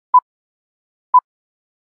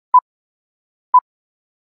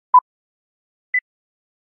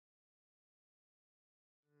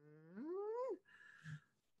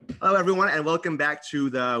Hello, everyone, and welcome back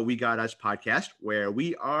to the We Got Us podcast, where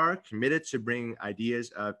we are committed to bring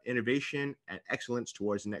ideas of innovation and excellence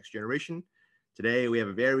towards the next generation. Today, we have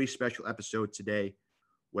a very special episode today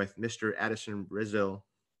with Mr. Addison Brasil.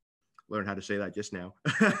 Learned how to say that just now.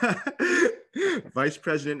 Vice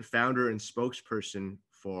President, founder, and spokesperson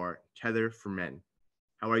for Tehtr for Men.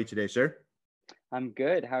 How are you today, sir? I'm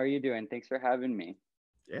good. How are you doing? Thanks for having me.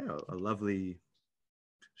 Yeah, a lovely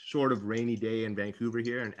sort of rainy day in Vancouver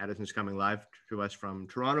here, and Addison's coming live to us from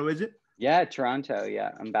Toronto, is it? Yeah, Toronto. Yeah,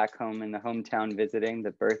 I'm back home in the hometown visiting the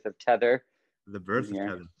birth of Tehtr. The birth of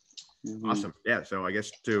Tehtr. Awesome. Yeah, so I guess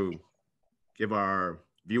to give our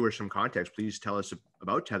viewers some context, please tell us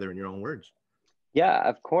about Tehtr in your own words. Yeah,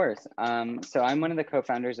 of course. So I'm one of the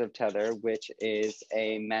co-founders of Tehtr, which is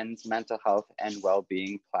a men's mental health and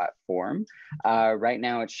well-being platform. Right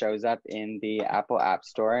now, it shows up in the Apple App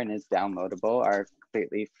Store and is downloadable, our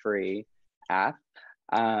completely free app.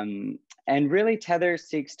 And really, Tehtr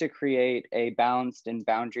seeks to create a balanced and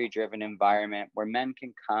boundary-driven environment where men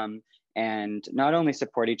can come and not only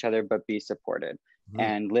support each other, but be supported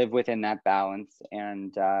and live within that balance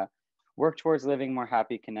and work towards living more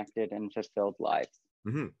happy, connected, and fulfilled lives.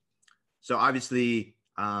 So obviously,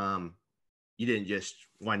 you didn't just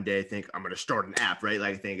one day think, I'm going to start an app, right?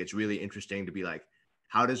 Like, I think it's really interesting to be like,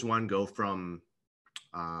 how does one go from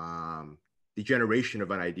the generation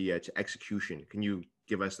of an idea to execution? Can you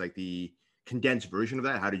give us like the condensed version of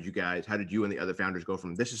that? How did you and the other founders go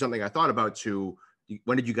from this is something I thought about to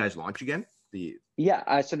when did you guys launch again?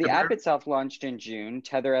 So the app itself launched in June.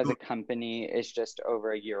 Tehtr as a company is just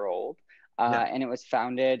over a year old. And it was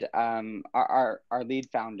founded, our lead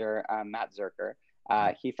founder, Matt Zerker,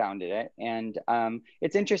 he founded it. And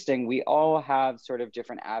it's interesting, we all have sort of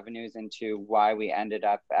different avenues into why we ended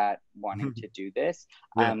up at wanting to do this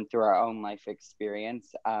through our own life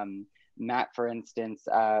experience. Matt, for instance,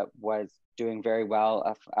 was doing very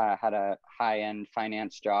well, had a high-end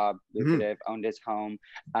finance job, lucrative, owned his home,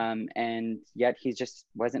 and yet he just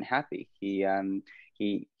wasn't happy. He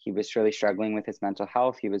was really struggling with his mental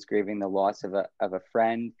health. He was grieving the loss of a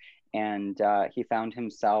friend, and he found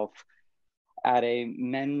himself at a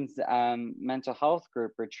men's mental health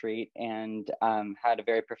group retreat and had a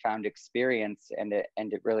very profound experience, and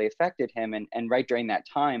it really affected him. And right during that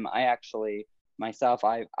time, I actually myself,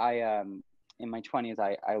 in my 20s,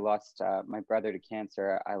 I lost my brother to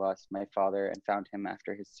cancer. I lost my father and found him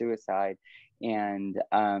after his suicide. And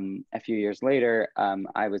a few years later,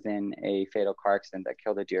 I was in a fatal car accident that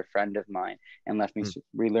killed a dear friend of mine and left me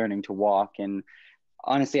relearning to walk. And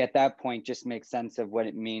honestly, at that point, just make sense of what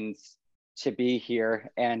it means to be here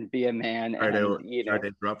and be a man. Sorry to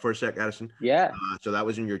interrupt for a sec, Addison. Yeah. So that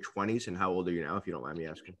was in your 20s, and how old are you now, if you don't mind me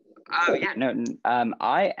asking? Oh, yeah. No,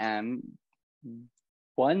 I am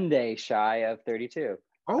one day shy of 32.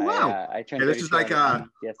 Oh, wow. I turned 32. This is like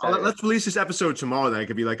let's release this episode tomorrow. Then it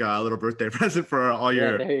could be like a little birthday present for all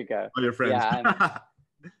your there you go. All your friends.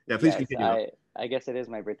 Yeah, please continue. I guess it is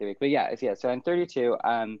my birthday week, but yeah. So I'm 32.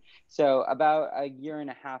 So about a year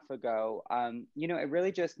and a half ago, it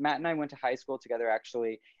really just Matt and I went to high school together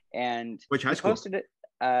actually, and which high school? Posted it.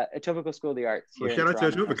 Etobicoke School of the Arts here shout in out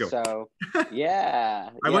to Toronto. Etobicoke. So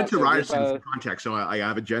yeah. I went to Ryerson for context, so I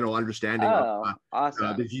have a general understanding of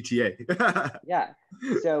awesome. The GTA. Yeah.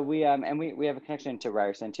 So we have a connection to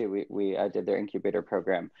Ryerson too. We did their incubator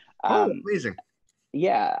program. Amazing.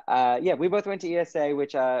 Yeah. We both went to ESA,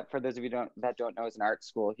 which for those of you that don't know is an art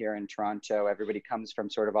school here in Toronto. Everybody comes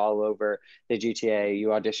from sort of all over the GTA.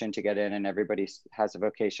 You audition to get in, and everybody has a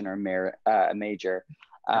vocation or a major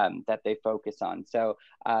that they focus on. So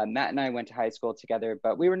Matt and I went to high school together,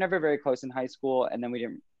 but we were never very close in high school, and then we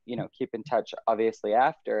didn't keep in touch obviously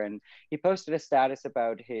after. And he posted a status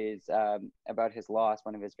about his loss.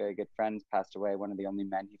 One of his very good friends passed away, one of the only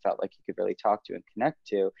men he felt like he could really talk to and connect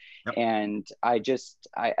to. Yep. And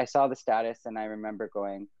I saw the status, and I remember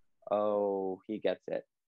going, oh, he gets it.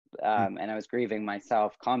 And I was grieving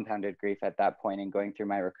myself, compounded grief at that point, and going through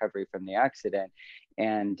my recovery from the accident.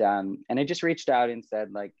 And I just reached out and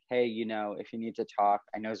said, like, hey, if you need to talk,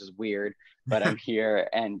 I know this is weird, but I'm here.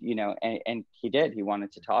 And, and he did, he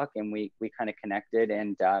wanted to talk, and we kind of connected,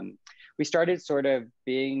 and we started sort of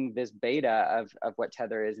being this beta of what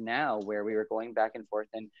Tehtr is now, where we were going back and forth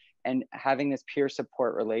and having this peer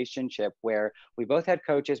support relationship where we both had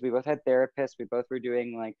coaches, we both had therapists, we both were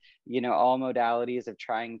doing all modalities of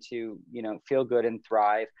trying to, feel good and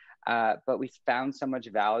thrive. But we found so much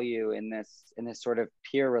value in this sort of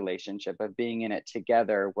peer relationship of being in it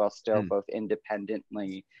together while still both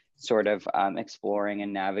independently sort of exploring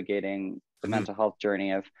and navigating the mental health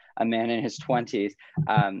journey of a man in his 20s.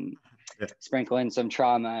 sprinkle in some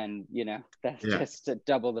trauma, and that's just to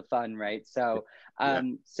double the fun, right? So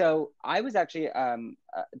so I was actually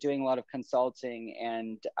doing a lot of consulting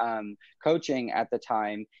and coaching at the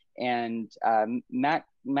time, and Matt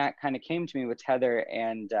kind of came to me with Tehtr,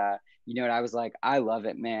 and and I was like, I love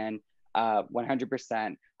it, man.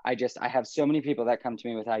 100%. I have so many people that come to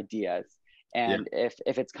me with ideas, and if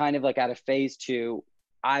it's kind of like at a phase 2,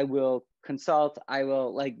 I will consult. I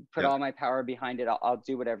will like put all my power behind it. I'll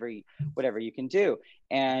do whatever you can do.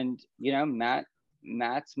 And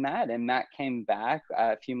Matt's Matt, and Matt came back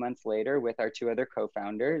a few months later with our 2 other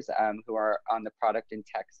co-founders who are on the product and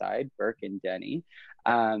tech side, Burke and Denny,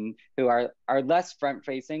 who are less front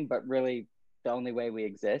facing, but really the only way we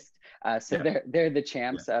exist. So they're the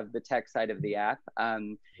champs of the tech side of the app.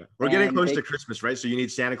 We're getting close to Christmas, right? So you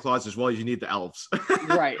need Santa Claus as well as you need the elves.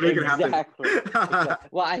 Right, exactly.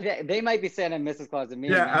 Well, they might be Santa and Mrs. Claus and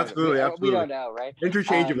me. Yeah, absolutely. We don't know, right?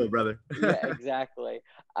 Interchangeable, brother. Yeah, exactly.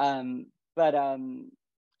 But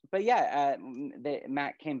yeah,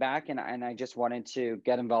 Matt came back, and I just wanted to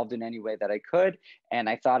get involved in any way that I could. And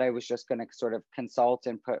I thought I was just going to sort of consult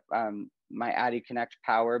and put my Addy Connect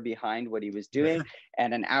power behind what he was doing.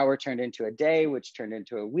 And an hour turned into a day, which turned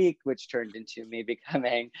into a week, which turned into me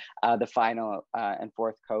becoming the final and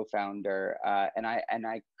 4th co-founder. And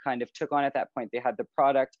I kind of took on at that point. They had the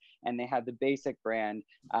product and they had the basic brand,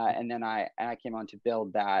 and then I came on to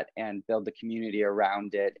build that and build the community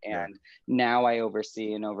around it. And now I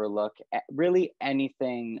oversee and overlook really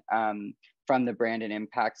anything from the brand and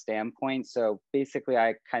impact standpoint. So basically,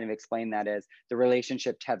 I kind of explain that as the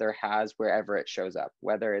relationship Tehtr has wherever it shows up,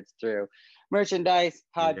 whether it's through merchandise,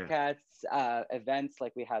 podcasts, events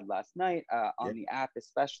like we had last night, on the app,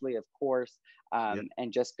 especially, of course,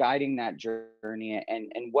 and just guiding that journey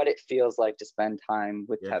and what it feels like to spend time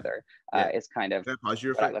with Tehtr is kind of. Can I pause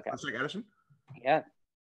you for a second, Addison? Yeah.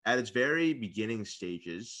 At its very beginning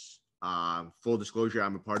stages, full disclosure,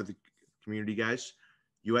 I'm a part of the community, guys.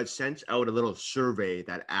 You had sent out a little survey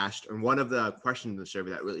that asked, and one of the questions in the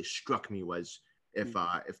survey that really struck me was, if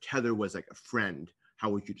Tehtr was like a friend,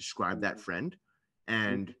 how would you describe that friend?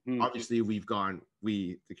 And obviously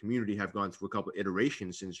the community have gone through a couple of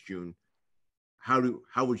iterations since June. How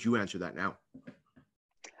would you answer that now?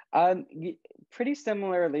 Pretty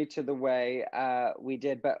similarly to the way we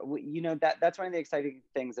did, but that's one of the exciting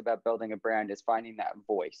things about building a brand is finding that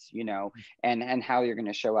voice, and how you're going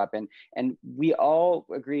to show up. And we all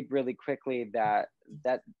agreed really quickly that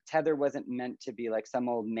Tehtr wasn't meant to be like some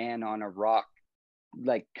old man on a rock,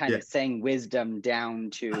 like kind of saying wisdom down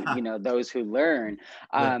to those who learn,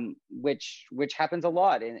 which happens a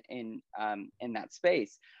lot in that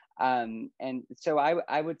space. And so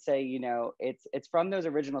I would say, it's from those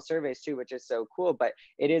original surveys too, which is so cool, but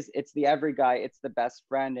it's the every guy, it's the best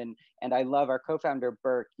friend. And I love our co-founder,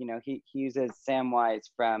 Burke, he uses Samwise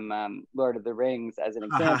from Lord of the Rings as an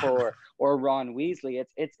example, or Ron Weasley.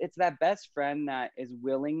 It's that best friend that is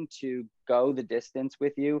willing to go the distance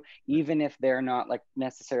with you, even if they're not like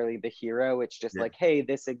necessarily the hero. It's just like, hey,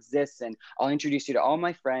 this exists, and I'll introduce you to all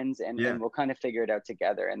my friends, and we'll kind of figure it out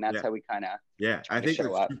together. And that's how we kind of I think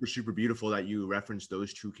it's super beautiful that you reference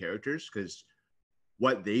those 2 characters, because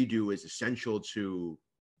what they do is essential to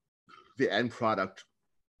the end product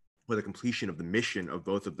or the completion of the mission of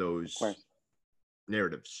both of those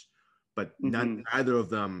narratives. But neither of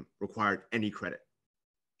them required any credit.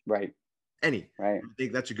 Right. I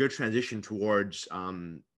think that's a good transition towards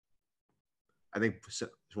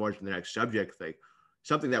towards the next subject. Like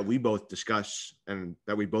something that we both discuss and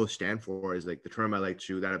that we both stand for is like the term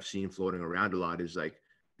that I've seen floating around a lot is like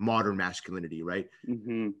modern masculinity, right?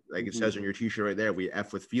 Like it says on your t-shirt right there, we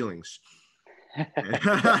F with feelings.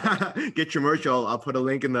 Get your merch. I'll put a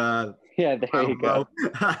link in the there you go.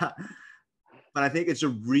 But I think it's a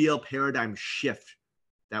real paradigm shift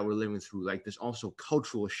that we're living through, like this also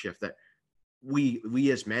cultural shift that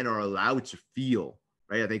we as men are allowed to feel,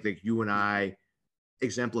 right? I think like you and I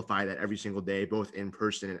exemplify that every single day, both in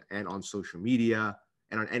person and on social media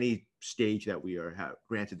and on any stage that we are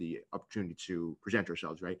granted the opportunity to present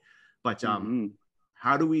ourselves, right? But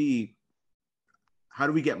how do we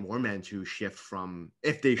get more men to shift from,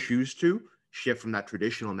 if they choose to shift from that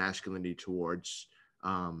traditional masculinity towards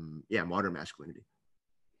modern masculinity?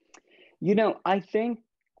 I think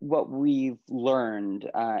what we've learned,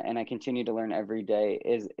 and I continue to learn every day,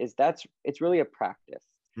 is it's really a practice.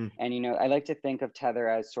 And I like to think of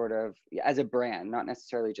Tehtr as sort of as a brand, not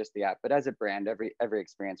necessarily just the app, but as a brand. Every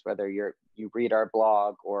experience, whether you read our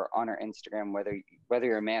blog or on our Instagram, whether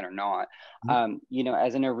you're a man or not,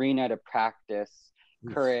 as an arena to practice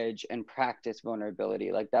courage and practice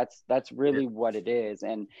vulnerability. Like that's really what it is.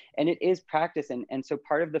 And it is practice. And so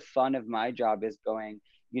part of the fun of my job is going,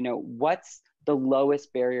 you know, what's the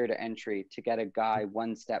lowest barrier to entry to get a guy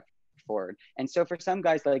one step forward. And so for some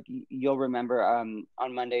guys, like you'll remember on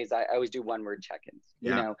Mondays, I always do one word check-ins, you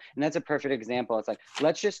know, and that's a perfect example. It's like,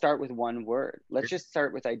 let's just start with one word. Let's just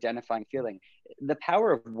start with identifying feeling. The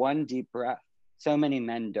power of one deep breath. So many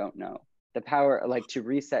men don't know the power, like to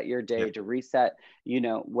reset your day, to reset, you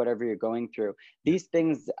know, whatever you're going through. These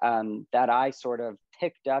things that I sort of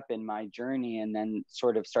picked up in my journey and then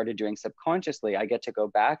sort of started doing subconsciously, I get to go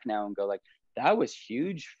back now and go like, that was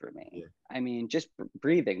huge for me. I mean, just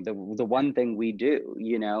breathing, the one thing we do,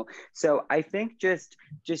 you know? So I think just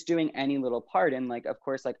doing any little part, and like, of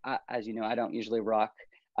course, like, as you know, I don't usually rock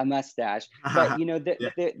a mustache, but you know,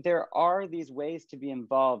 there are these ways to be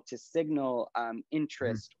involved, to signal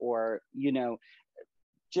interest, or, you know,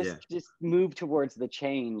 just move towards the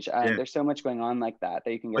change. There's so much going on like that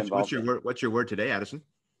you can get involved in. What's your word today, Addison?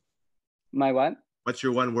 My what? What's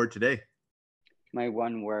your one word today? My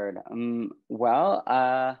one word.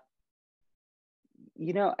 Well,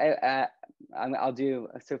 you know, I'll do,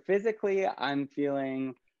 so physically I'm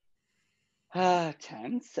feeling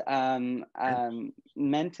tense.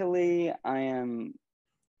 Mentally I'm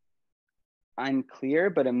clear,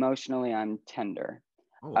 but emotionally I'm tender.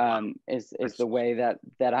 Is the way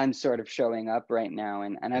that I'm sort of showing up right now.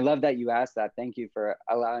 And I love that you asked that. Thank you for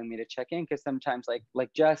allowing me to check in, because sometimes I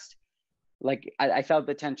felt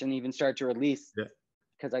the tension even start to release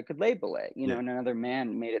because I could label it, you know, and another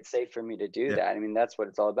man made it safe for me to do that. I mean, that's what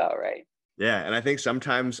it's all about, right? Yeah. And I think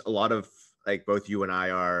sometimes a lot of, like, both you and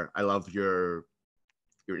I love your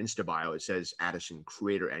Insta bio. It says Addison,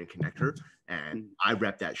 creator and connector. And I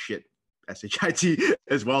rep that shit, SHIT,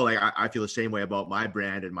 as well. Like I feel the same way about my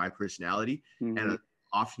brand and my personality. And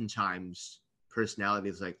oftentimes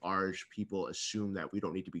personalities like ours, people assume that we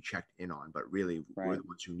don't need to be checked in on, but really we're the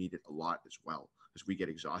ones who need it a lot as well, because we get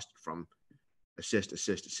exhausted from assist,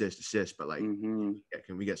 but like, can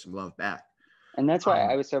we get some love back? And that's why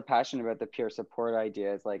I was so passionate about the peer support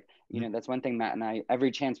ideas. Like, you know, that's one thing Matt and I, every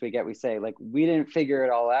chance we get, we say, like, we didn't figure it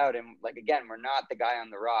all out. And like, again, we're not the guy on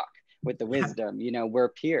the rock with the wisdom, you know, we're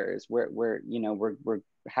peers. We're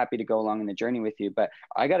happy to go along in the journey with you, but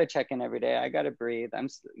I got to check in every day. I got to breathe.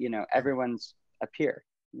 You know, everyone's a peer,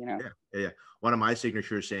 you know? Yeah. One of my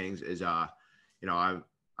signature sayings is, you know,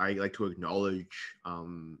 I like to acknowledge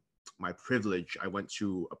my privilege. I went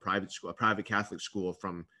to a private Catholic school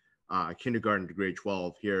from kindergarten to grade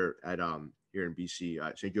 12 here in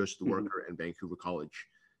BC, St. Joseph the Worker and Vancouver College.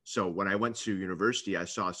 So when I went to university, I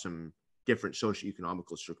saw some different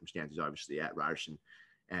socioeconomical circumstances, obviously, at Ryerson.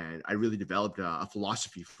 And I really developed a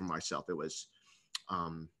philosophy for myself. It was,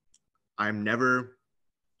 I'm never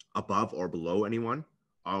above or below anyone.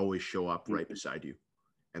 I always show up right beside you.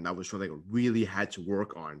 And that was something I really had to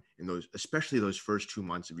work on in those, especially those first 2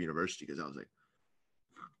 months of university, because I was like,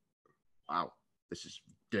 wow, this is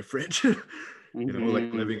different. You know,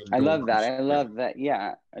 like living in I love that.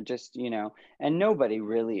 Yeah. Just, you know, and nobody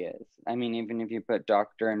really is. I mean, even if you put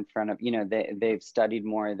doctor in front of, you know, they've studied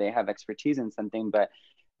more, they have expertise in something,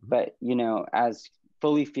 but, you know, as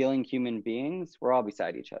fully feeling human beings, we're all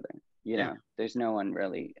beside each other. You know, there's no one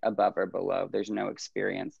really above or below. There's no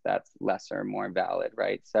experience that's lesser or more valid,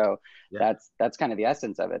 right? So that's kind of the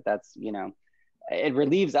essence of it. That's, you know, it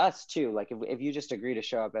relieves us too. Like if you just agree to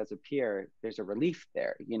show up as a peer, there's a relief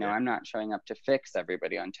there. You know, I'm not showing up to fix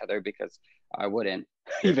everybody on Tether, because I wouldn't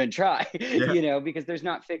even try, you know, because there's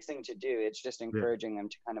not fixing to do. It's just encouraging them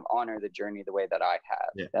to kind of honor the journey the way that I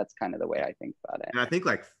have. That's kind of the way I think about it. And I think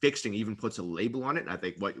like fixing even puts a label on it. And I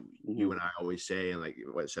think what you and I always say, and like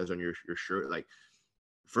what it says on your shirt, like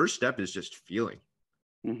first step is just feeling.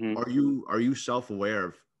 Are you self-aware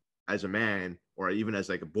of, as a man, or even as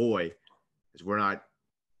like a boy, is we're not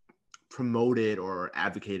promoted or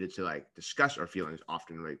advocated to like discuss our feelings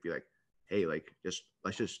often, right? Be like, hey, like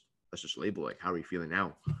let's just label, like, how are you feeling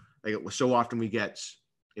now? Like so often we get,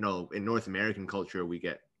 you know, in North American culture, we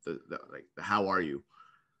get the how are you?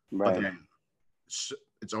 Right. But then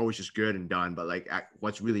it's always just good and done. But like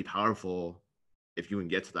what's really powerful, if you can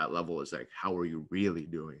get to that level, is like, how are you really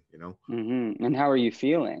doing, you know? And how are you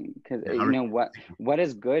feeling? Because you know, what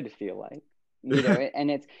does good feel like? You know,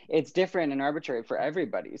 and it's different and arbitrary for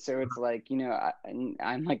everybody. So it's like, you know,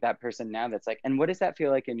 I'm like that person now that's like, and what does that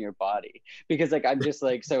feel like in your body? Because like, I'm just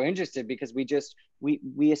like so interested, because we just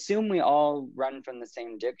we assume we all run from the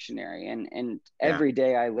same dictionary, and every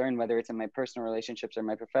day I learn, whether it's in my personal relationships or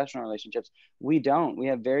my professional relationships, we don't. We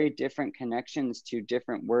have very different connections to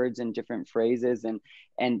different words and different phrases, and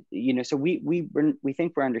so we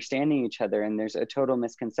think we're understanding each other, and there's a total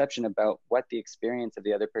misconception about what the experience of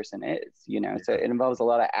the other person is. So it involves a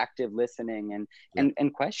lot of active listening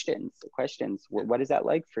and questions. What is that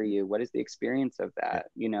like for you? What is the experience of that?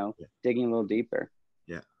 Digging a little deeper.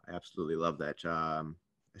 Yeah, I absolutely love that.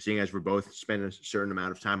 Seeing as we're both spend a certain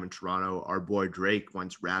amount of time in Toronto, our boy Drake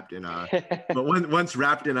once rapped in a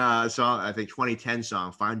song, I think 2010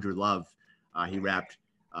 song, "Find Your Love." He rapped,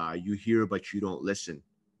 "You hear but you don't listen,"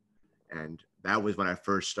 and that was when I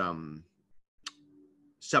first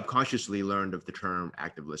subconsciously learned of the term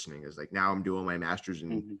active listening. Is like now I'm doing my master's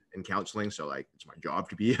in counseling, so like it's my job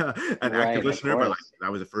to be an active listener. But like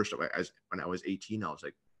that was the first when I was 18, I was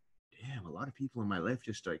like, damn, a lot of people in my life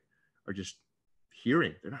just like are just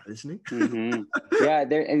hearing, they're not listening. Yeah,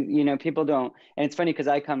 and people don't, and it's funny because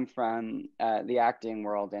I come from the acting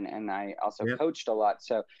world, and I also coached a lot,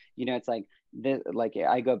 so it's like this, like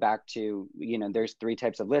I go back to there's 3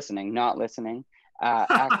 types of listening: not listening,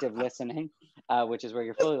 active listening, which is where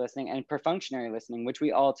you're fully listening, and perfunctory listening, which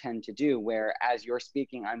we all tend to do, where as you're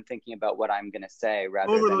speaking, I'm thinking about what I'm going to say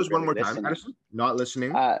rather over than those really one more listening. time. Addison. Not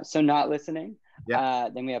listening. So not listening.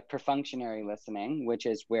 Then we have perfunctory listening, which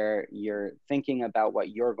is where you're thinking about what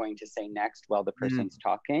you're going to say next while the person's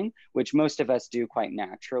talking, which most of us do quite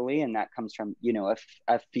naturally. And that comes from,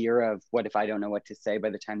 a fear of what if I don't know what to say by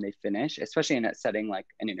the time they finish, especially in a setting like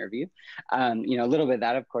an interview. A little bit of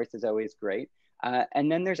that, of course, is always great.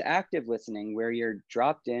 And then there's active listening, where you're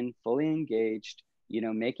dropped in, fully engaged,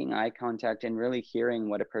 making eye contact and really hearing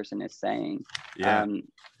what a person is saying, and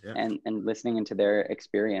listening into their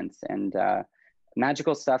experience. And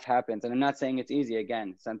magical stuff happens. And I'm not saying it's easy.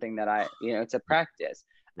 Again, something that it's a practice.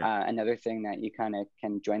 Another thing that you kind of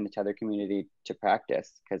can join the Tether community to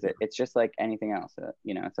practice, because it's just like anything else.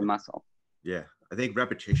 It's a muscle. Yeah, I think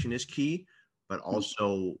repetition is key, but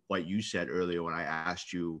also what you said earlier when I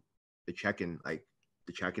asked you the check-in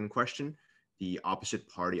question, the opposite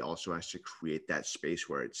party also has to create that space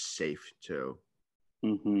where it's safe to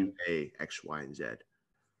convey X, Y, and Z.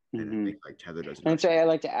 And I think like Tether doesn't. And so I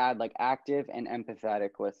like to add like active and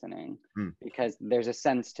empathetic listening, because there's a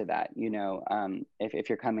sense to that, if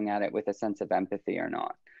you're coming at it with a sense of empathy or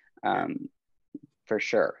not, for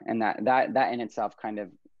sure. And that in itself kind of,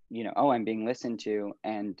 I'm being listened to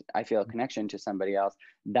and I feel a connection to somebody else,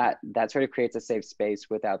 that sort of creates a safe space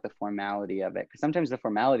without the formality of it. Because sometimes the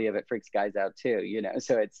formality of it freaks guys out too,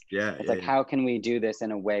 so it's like, how can we do this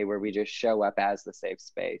in a way where we just show up as the safe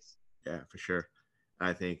space? Yeah, for sure.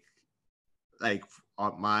 I think like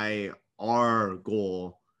our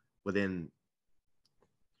goal within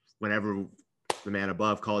whenever the man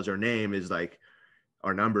above calls our name is like,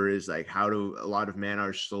 our number is like, how do a lot of men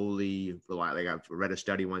are slowly rely, like I've read a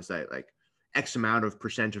study once that like X amount of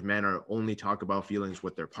 % of men are only talk about feelings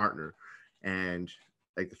with their partner. And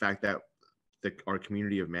like the fact that our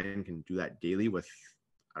community of men can do that daily with,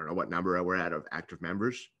 I don't know what number we're at of active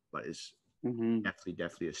members, but it's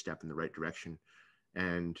definitely a step in the right direction.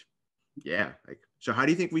 And so how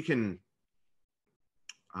do you think we can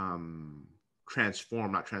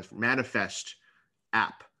manifest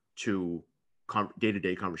app to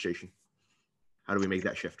day-to-day conversation? How do we make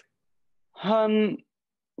that shift? Well,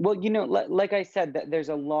 like I said, that there's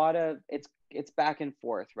a lot of it's back and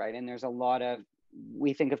forth, right? And there's a lot of,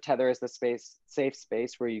 we think of Tether as the safe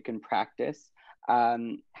space where you can practice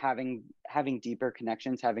having deeper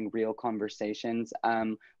connections, having real conversations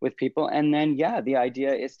with people. And then the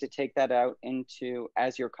idea is to take that out into,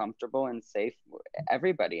 as you're comfortable and safe,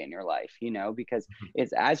 everybody in your life, because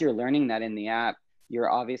it's as you're learning that in the app, you're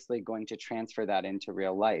obviously going to transfer that into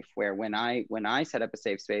real life, where when I set up a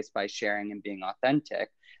safe space by sharing and being authentic,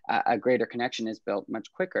 a greater connection is built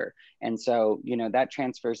much quicker. And so, that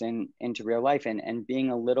transfers into real life, and being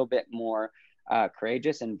a little bit more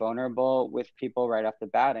courageous and vulnerable with people right off the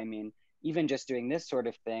bat. I mean, even just doing this sort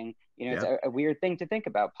of thing, it's a weird thing to think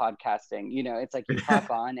about podcasting. It's like you hop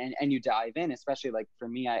on and you dive in, especially like for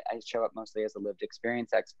me, I show up mostly as a lived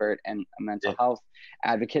experience expert and a mental health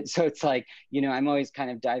advocate. So it's like, I'm always kind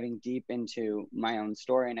of diving deep into my own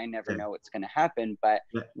story, and I never know what's going to happen. But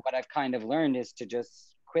what I've kind of learned is to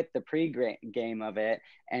just quit the pre-game of it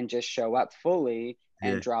and just show up fully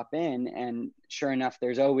and drop in, and sure enough,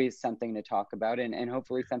 there's always something to talk about, and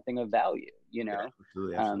hopefully something of value,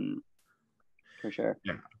 Absolutely. For sure.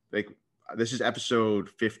 Yeah, like this is episode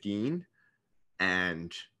 15,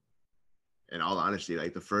 and in all honesty,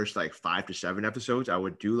 like the first like 5 to 7 episodes, I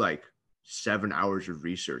would do like 7 hours of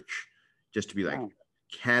research, just to be like, Wow.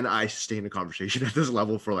 can I sustain a conversation at this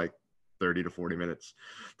level for like 30 to 40 minutes?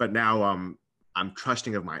 But now I'm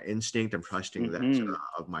trusting of my instinct. I'm trusting that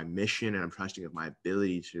of my mission, and I'm trusting of my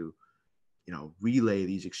ability to, relay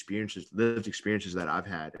these experiences, lived experiences that I've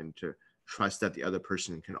had, and to trust that the other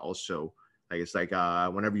person can also, like, it's like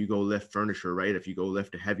whenever you go lift furniture, right? If you go to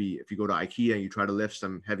IKEA and you try to lift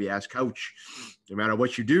some heavy ass couch, no matter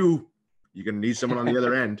what you do, you're going to need someone on the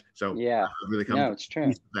other end. So Yeah, really come no, to it's true.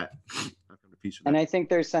 peace with that. And I think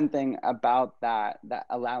there's something about that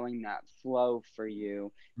allowing that flow for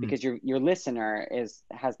you, because your listener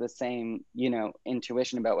has the same,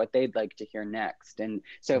 intuition about what they'd like to hear next. And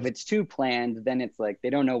so if it's too planned, then it's like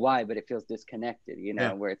they don't know why, but it feels disconnected,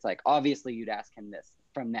 where it's like, obviously you'd ask him this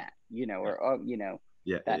from that, or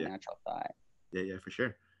that natural thought. Yeah, for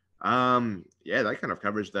sure. That kind of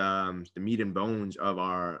covers the meat and bones of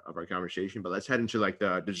our conversation, but let's head into like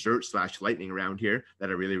the dessert / lightning round here that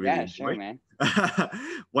I really enjoy. Sure, man.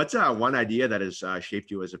 What's one idea that has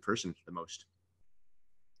shaped you as a person the most?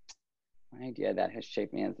 One idea that has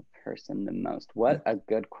shaped me as a person the most. What a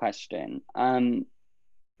good question. Thank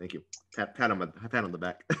you. Pat on the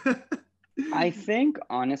back. I think,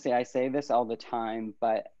 honestly, I say this all the time,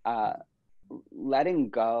 but letting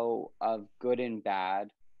go of good and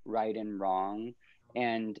bad, right and wrong,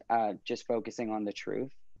 and just focusing on the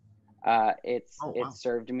truth. It's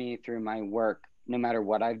served me through my work, no matter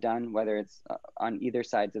what I've done, whether it's on either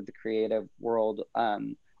sides of the creative world,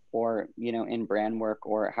 or in brand work,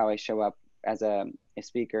 or how I show up as a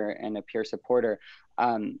speaker and a peer supporter.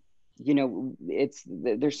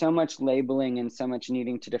 There's so much labeling and so much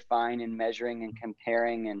needing to define and measuring and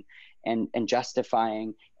comparing and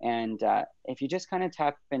justifying. And if you just kind of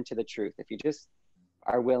tap into the truth, if you just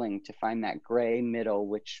are willing to find that gray middle,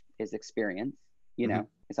 which is experience,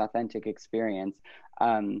 is authentic experience,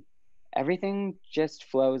 everything just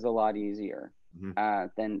flows a lot easier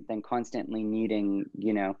than constantly needing,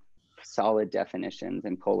 solid definitions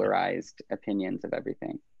and polarized opinions of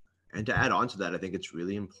everything. And to add on to that, I think it's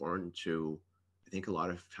really important I think a lot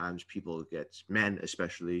of times men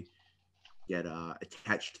especially, get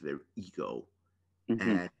attached to their ego,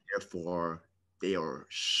 and therefore they are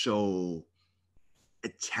so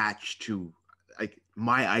attached to, like,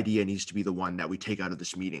 my idea needs to be the one that we take out of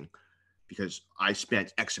this meeting because I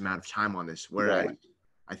spent X amount of time on this. Whereas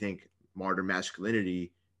I think modern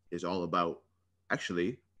masculinity is all about,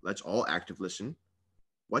 actually, let's all active listen.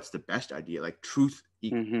 What's the best idea? Like truth.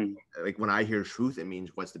 Like when I hear truth, it means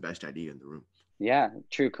what's the best idea in the room. Yeah,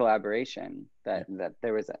 true collaboration. That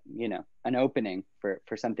there was an opening for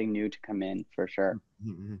something new to come in, for sure.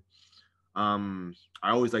 I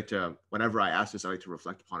always like to, whenever I ask this, I like to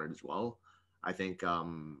reflect upon it as well. I think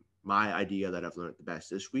my idea that I've learned the best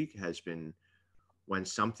this week has been, when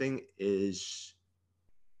something is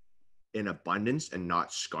in abundance and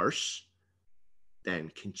not scarce,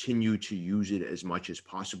 then continue to use it as much as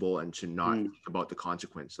possible and to not think about the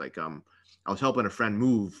consequence. Like I was helping a friend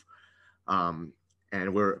move, and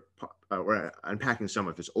we're unpacking some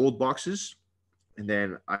of his old boxes, and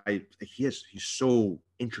then he's so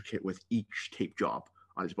intricate with each tape job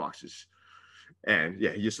on his boxes, and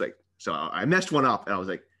he just so I messed one up, and I was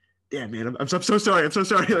like, damn, man, I'm so sorry,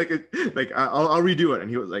 like I'll redo it. And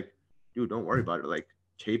he was like, dude, don't worry about it, like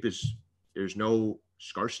there's no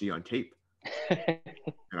scarcity on tape. And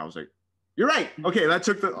I was like, you're right. Okay, that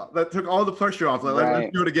took all the pressure off.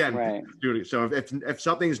 Let's do it again. Right. So if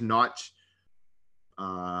something's not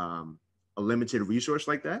a limited resource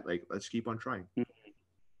like that, like, let's keep on trying.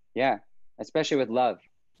 Yeah, especially with love.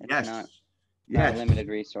 It's not a limited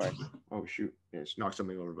resource. Oh shoot! Yes, knock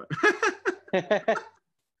something over, but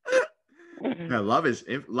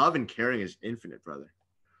love and caring is infinite, brother.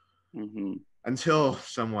 Until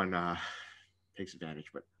someone takes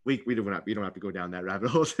advantage, but we don't have to go down that rabbit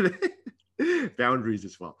hole today. Boundaries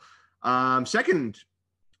as well. Second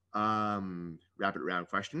rapid round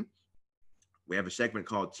question. We have a segment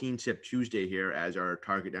called Teen Tip Tuesday here, as our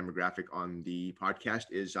target demographic on the podcast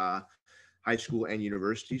is high school and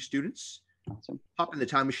university students. Awesome. Hop in the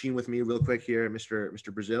time machine with me real quick here,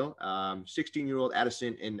 Mr. Brasil. 16-year-old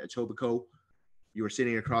Addison in Etobicoke. You are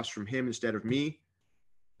sitting across from him instead of me.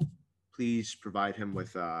 Please provide him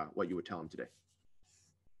with what you would tell him today.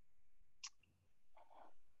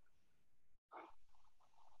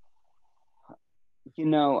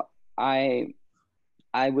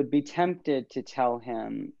 I would be tempted to tell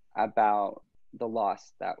him about the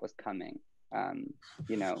loss that was coming,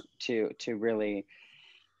 to really,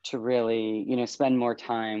 spend more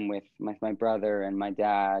time with my brother and my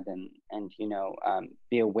dad, and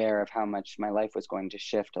be aware of how much my life was going to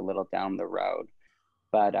shift a little down the road.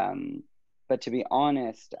 But to be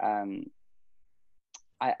honest,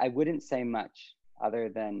 I wouldn't say much other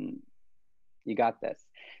than you got this,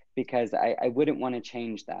 because I wouldn't want to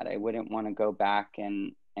change that. I wouldn't want to go back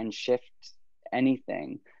and shift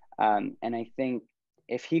anything. And I think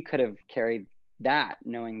if he could have carried that,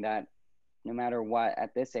 knowing that no matter what,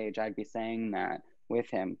 at this age, I'd be saying that with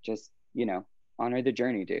him, just, you know, honor the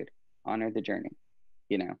journey, dude, honor the journey,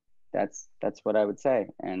 you know, that's what I would say.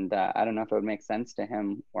 And I don't know if it would make sense to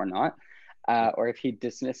him or not, or if he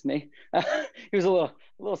dismissed me. He was a little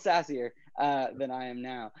sassier than I am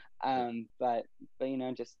now. But you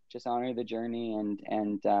know, just honor the journey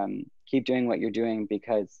and keep doing what you're doing,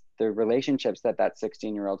 because the relationships that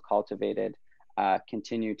 16-year-old cultivated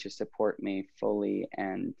continue to support me fully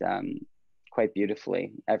and quite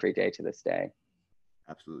beautifully every day to this day.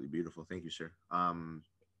 Absolutely beautiful. Thank you, sir.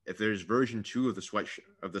 If there's version 2 of the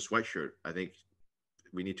sweatshirt, I think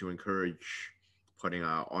we need to encourage putting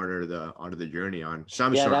honor the journey on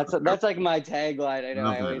some. Yeah, that's like my tagline. I know,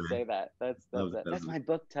 I always say that. That's my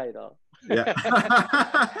book title. Yeah.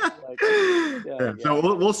 So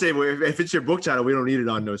we'll say, if it's your book title, we don't need it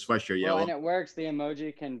on no sweatshirt. Yeah. Well, and it works. The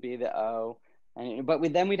emoji can be the O. But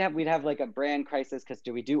we'd have like a brand crisis, because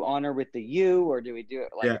do we do honor with the U, or do we do it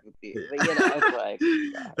like you know, it's like,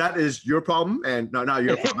 that is your problem, and not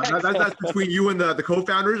your problem. That's between you and the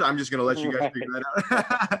co-founders. I'm just gonna let you guys figure that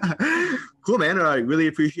out. Cool, man. I really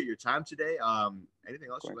appreciate your time today. Anything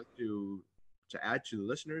else you'd like to add to the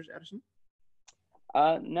listeners, Addison?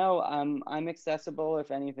 No, I'm accessible. If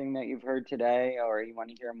anything that you've heard today or you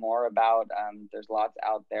want to hear more about, there's lots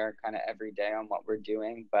out there kind of every day on what we're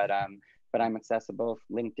doing, but I'm accessible,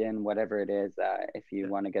 LinkedIn, whatever it is. If you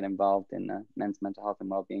want to get involved in the men's mental health and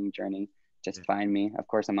well-being journey, just find me. Of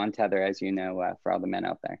course, I'm on Tehtr, as you know, for all the men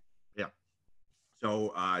out there. Yeah.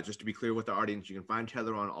 So just to be clear with the audience, you can find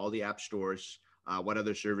Tehtr on all the app stores. What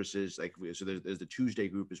other services, like, so there's the Tuesday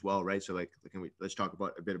group as well, right? So like, let's talk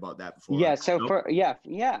a bit about that before. Yeah. So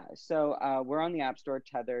So we're on the App Store,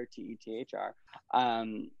 Tehtr, Tehtr,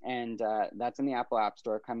 and that's in the Apple App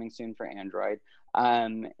Store, coming soon for Android.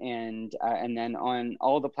 And then on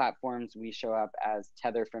all the platforms, we show up as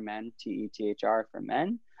Tehtr for Men, Tehtr for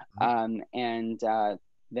Men. And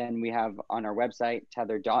then we have on our website,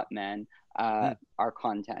 tehtr.men, our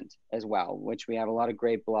content as well, which we have a lot of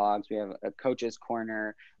great blogs. We have a coach's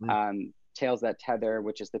corner, Tales That Tether,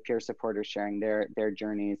 which is the peer supporters sharing their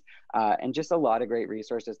journeys, and just a lot of great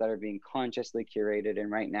resources that are being consciously curated. And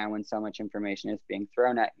right now, when so much information is being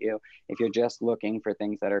thrown at you, if you're just looking for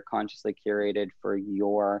things that are consciously curated for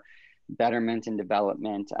your betterment and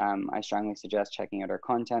development, I strongly suggest checking out our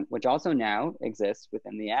content, which also now exists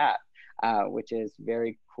within the app, which is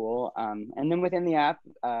very cool. And then within the app,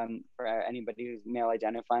 for anybody who's male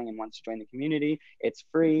identifying and wants to join the community, it's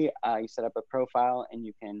free. You set up a profile and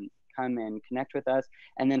you can come and connect with us.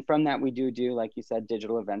 And then from that, we do, like you said,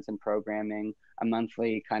 digital events and programming, a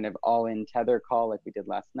monthly kind of all-in Tehtr call like we did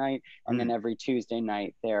last night. And then every Tuesday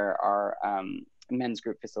night, there are men's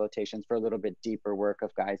group facilitations for a little bit deeper work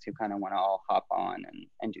of guys who kind of want to all hop on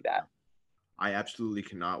and do that. I absolutely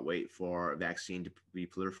cannot wait for a vaccine to be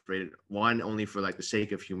proliferated. One, only for like the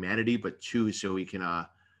sake of humanity, but two, so we can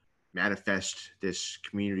manifest this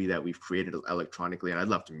community that we've created electronically. And I'd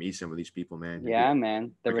love to meet some of these people, man. Yeah,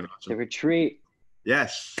 man. The retreat.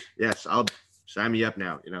 Yes. I'll sign me up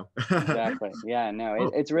now, you know? Exactly. Yeah,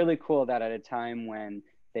 no, it's really cool that at a time when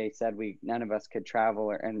they said none of us could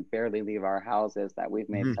travel and barely leave our houses, that we've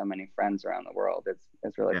made so many friends around the world.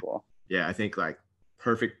 It's really cool. Yeah, I think like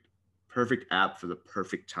perfect app for the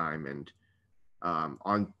perfect time. And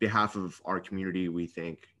on behalf of our community, we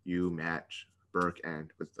thank you, Matt, Burke, and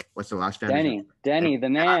what's the last family? Denny, the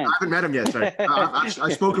man. I haven't met him yet. Sorry.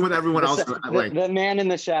 I've spoken with everyone else. The man in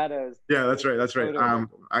the shadows. Yeah, that's right.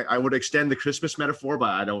 I would extend the Christmas metaphor,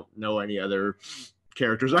 but I don't know any other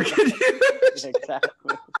characters I could use.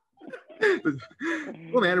 Exactly.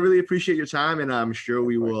 Well, man, I really appreciate your time, and I'm sure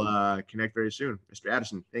we will connect very soon. Mr.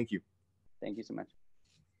 Addison, thank you. Thank you so much.